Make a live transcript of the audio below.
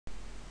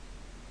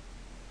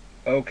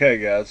Okay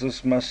guys, this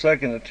is my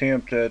second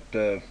attempt at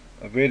a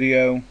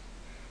video.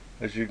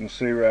 As you can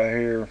see right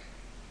here,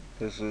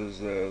 this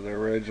is the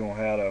original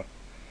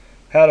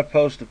how to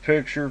post a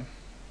picture.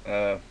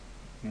 I'm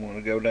going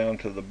to go down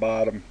to the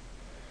bottom,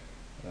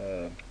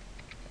 uh,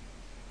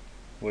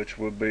 which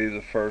would be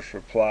the first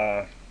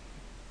reply.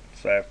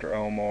 It's after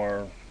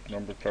Omar,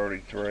 number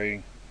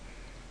 33.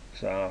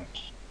 So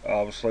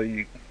obviously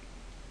you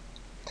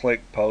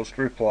click post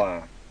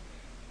reply.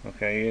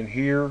 Okay, in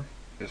here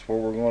is where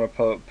we're going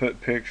to put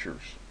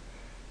pictures.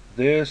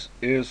 This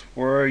is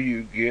where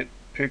you get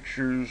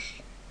pictures,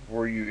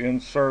 where you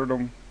insert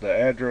them, the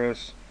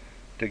address,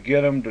 to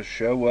get them to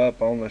show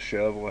up on the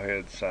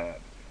Shovelhead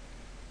site.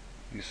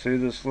 You see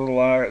this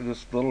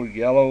little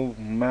yellow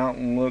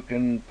mountain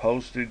looking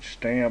postage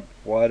stamp,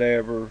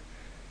 whatever.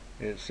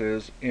 It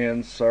says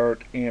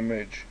insert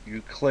image.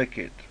 You click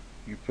it.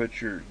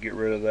 Get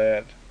rid of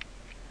that.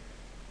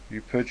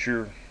 You put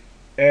your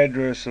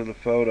address of the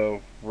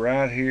photo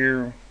right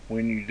here.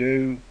 When you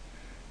do,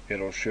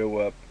 it'll show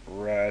up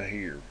right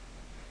here.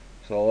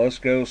 So let's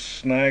go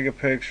snag a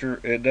picture.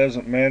 It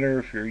doesn't matter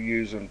if you're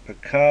using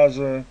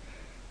Picasa,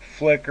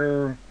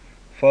 Flickr,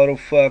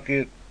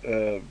 PhotoFuckit,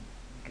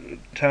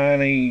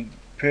 Tiny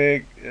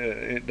Pic.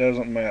 It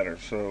doesn't matter.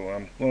 So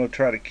I'm going to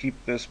try to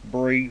keep this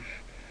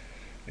brief.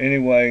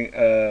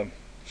 Anyway,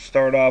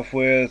 start off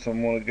with,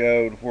 I'm going to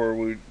go to where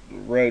we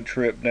road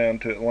trip down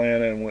to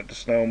Atlanta and went to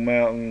Stone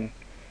Mountain.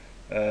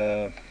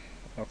 I'll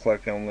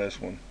click on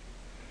this one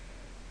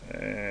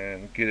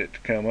and get it to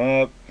come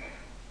up.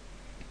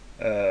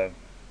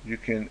 You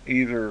can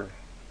either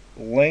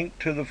link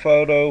to the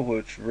photo,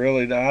 which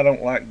really I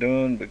don't like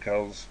doing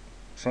because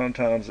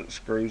sometimes it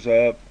screws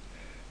up,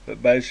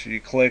 but basically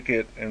you click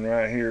it and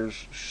right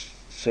here's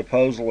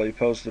supposedly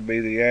supposed to be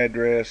the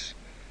address.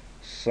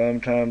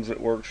 Sometimes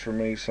it works for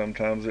me,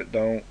 sometimes it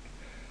don't.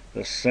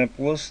 The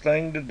simplest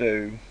thing to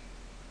do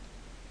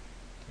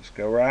is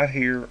go right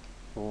here,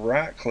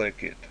 right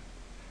click it,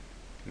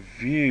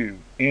 view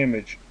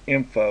image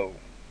info.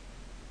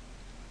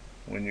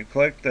 When you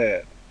click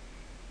that,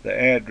 the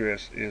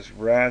address is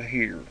right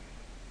here.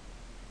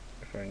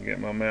 If I can get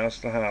my mouse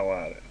to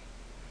highlight it.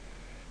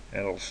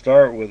 And it'll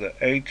start with a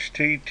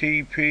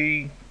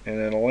HTTP and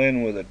it'll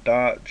end with a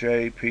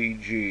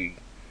 .jpg.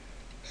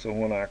 So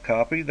when I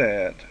copy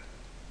that,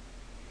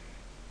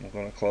 I'm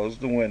going to close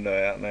the window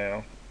out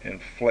now and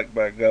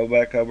go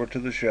back over to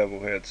the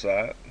Shovelhead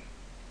site.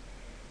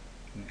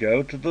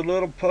 Go to the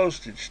little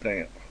postage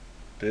stamp.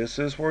 This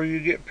is where you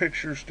get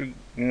pictures to,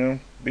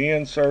 be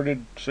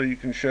inserted so you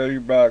can show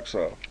your box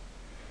off.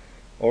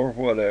 Or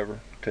whatever,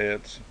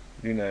 tits,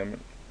 you name it.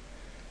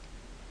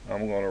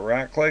 I'm going to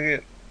right click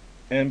it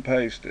and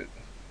paste it.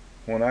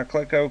 When I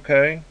click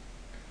OK,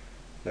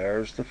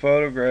 there's the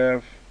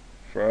photograph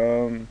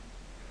from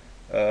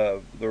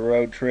the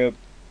road trip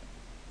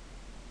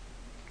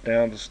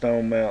down to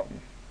Stone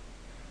Mountain.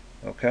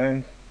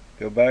 Okay,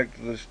 go back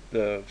to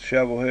the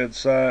Shovelhead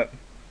site.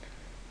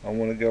 I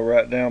want to go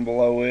right down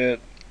below it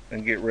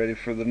and get ready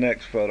for the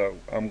next photo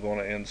I'm going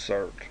to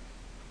insert.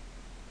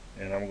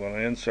 And I'm going to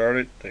insert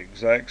it the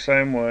exact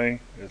same way.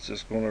 It's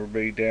just going to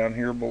be down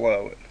here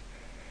below it.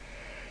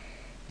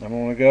 I'm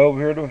going to go over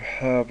here to,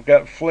 I've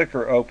got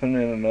Flickr open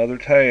in another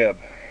tab.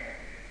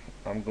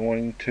 I'm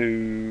going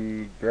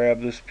to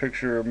grab this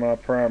picture of my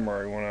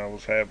primary when I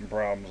was having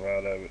problems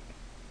out of it.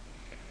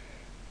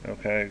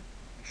 Okay,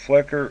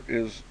 Flickr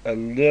is a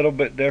little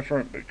bit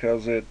different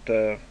because it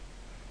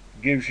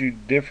gives you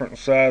different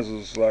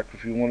sizes. Like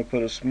if you want to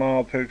put a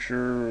small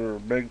picture or a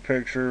big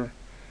picture,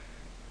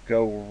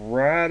 go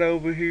right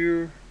over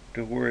here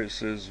to where it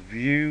says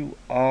view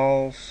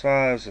all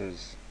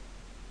sizes.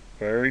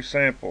 Very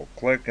simple.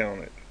 Click on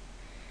it.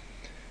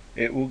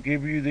 It will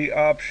give you the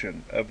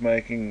option of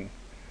making,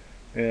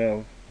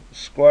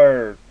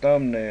 square,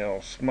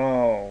 thumbnail,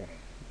 small,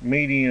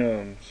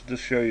 mediums.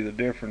 Just show you the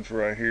difference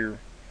right here.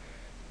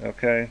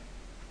 Okay,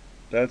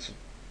 that's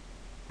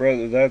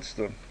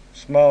the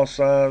small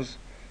size.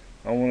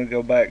 I want to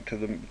go back to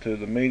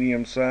the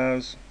medium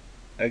size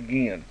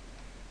again.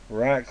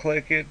 Right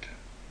click it,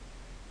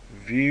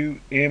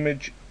 view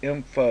image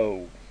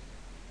info.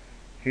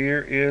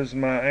 Here is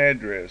my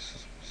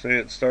address. See,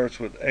 it starts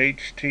with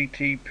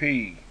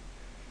HTTP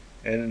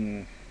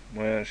and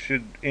it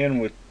should end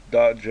with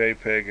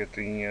 .jpg at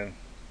the end.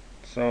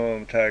 Some of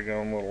them tag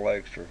on a little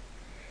extra.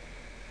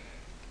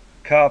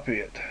 Copy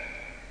it.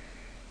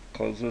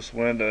 Close this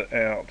window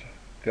out.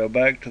 Go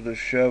back to the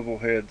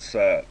Shovelhead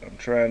site. I'm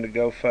trying to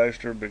go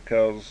faster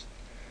because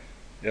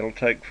it'll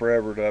take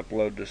forever to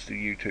upload this to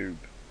YouTube.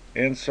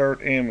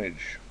 Insert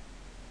image.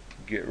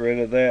 Get rid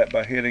of that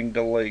by hitting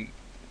delete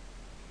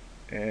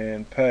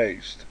and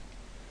paste.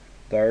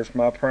 There's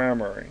my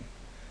primary.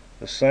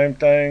 The same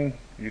thing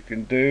you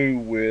can do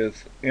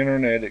with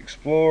Internet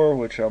Explorer,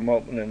 which I'm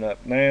opening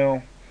up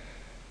now,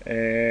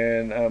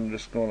 and I'm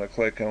just going to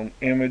click on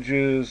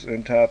images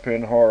and type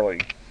in Harley.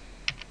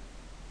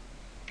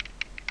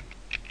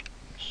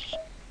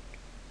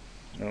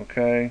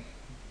 Okay,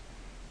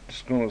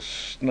 just going to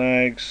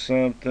snag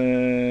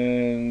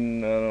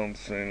something. I don't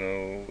see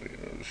no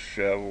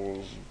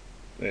shovels,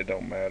 it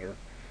don't matter.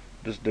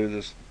 Just do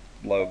this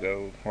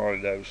logo,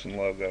 Harley Davidson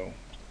logo.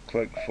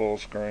 Click full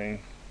screen.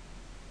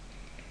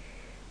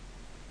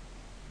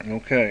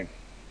 Okay,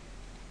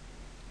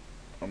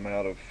 I'm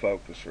out of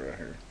focus right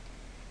here.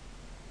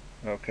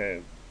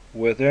 Okay,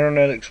 with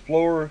Internet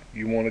Explorer,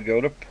 you want to go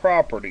to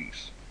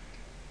Properties.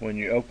 When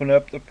you open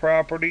up the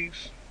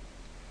Properties,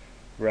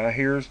 right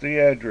here's the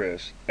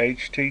address,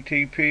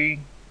 HTTP,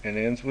 and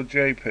ends with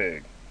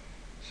JPEG.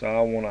 So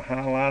I want to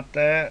highlight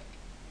that,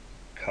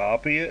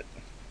 copy it,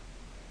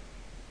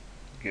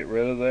 get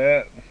rid of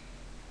that.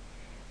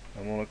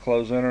 I'm going to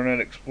close Internet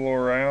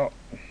Explorer out.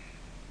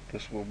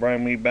 This will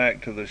bring me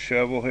back to the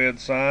Shovelhead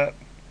site.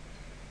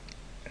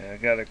 And I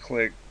got to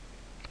click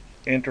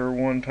enter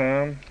one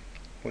time,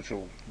 which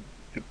will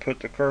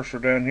put the cursor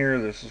down here.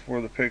 This is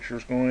where the picture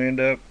is going to end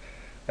up.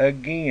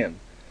 Again,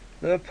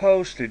 the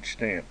postage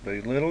stamp,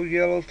 the little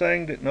yellow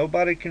thing that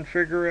nobody can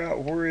figure out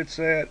where it's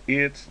at,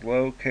 it's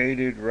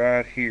located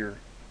right here.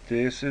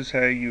 This is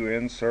how you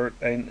insert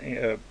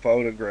a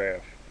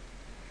photograph.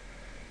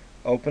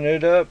 Open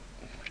it up,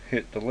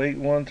 hit delete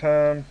one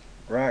time,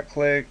 right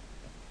click,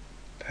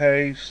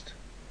 paste,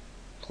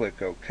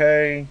 click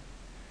OK,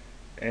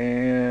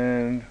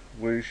 and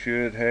we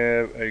should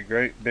have a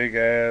great big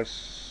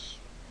ass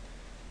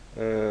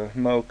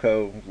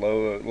Moco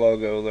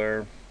logo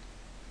there.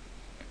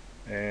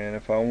 And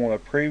if I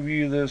want to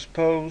preview this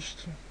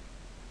post,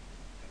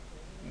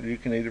 you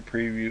can either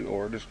preview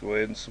or just go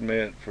ahead and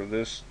submit. For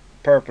this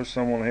purpose,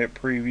 I'm going to hit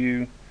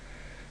preview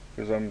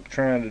because I'm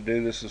trying to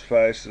do this as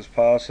fast as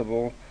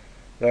possible.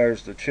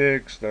 There's the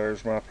chicks,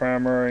 there's my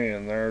primary,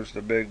 and there's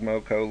the big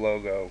Moco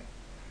logo.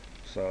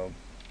 So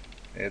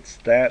it's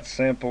that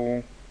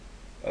simple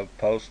of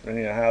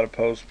posting, how to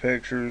post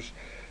pictures.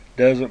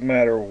 Doesn't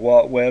matter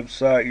what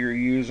website you're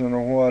using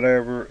or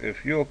whatever.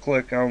 If you'll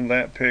click on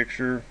that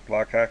picture,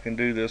 like I can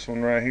do this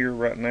one right here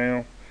right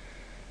now,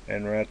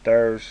 and right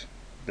there's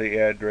the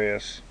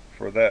address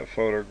for that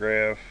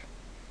photograph,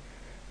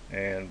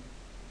 and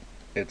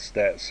it's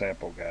that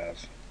simple,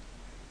 guys.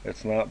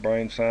 It's not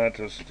brain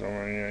scientist.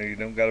 I mean, you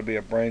don't got to be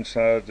a brain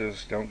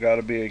scientist, don't got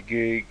to be a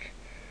geek.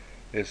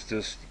 It's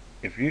just,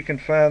 if you can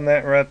find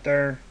that right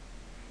there,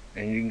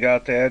 and you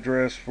got the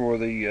address for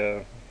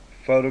the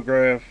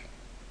photograph,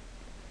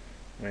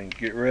 and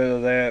get rid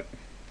of that,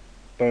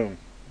 boom,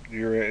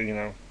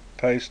 you're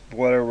paste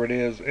whatever it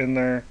is in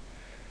there,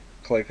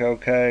 click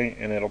OK,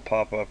 and it'll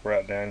pop up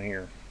right down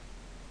here.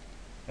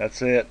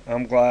 That's it.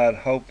 I'm glad.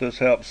 Hope this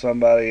helps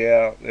somebody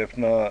out. If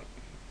not,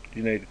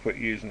 you need to quit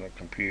using a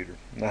computer.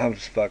 I'm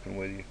just fucking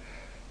with you.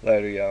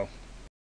 Later, y'all.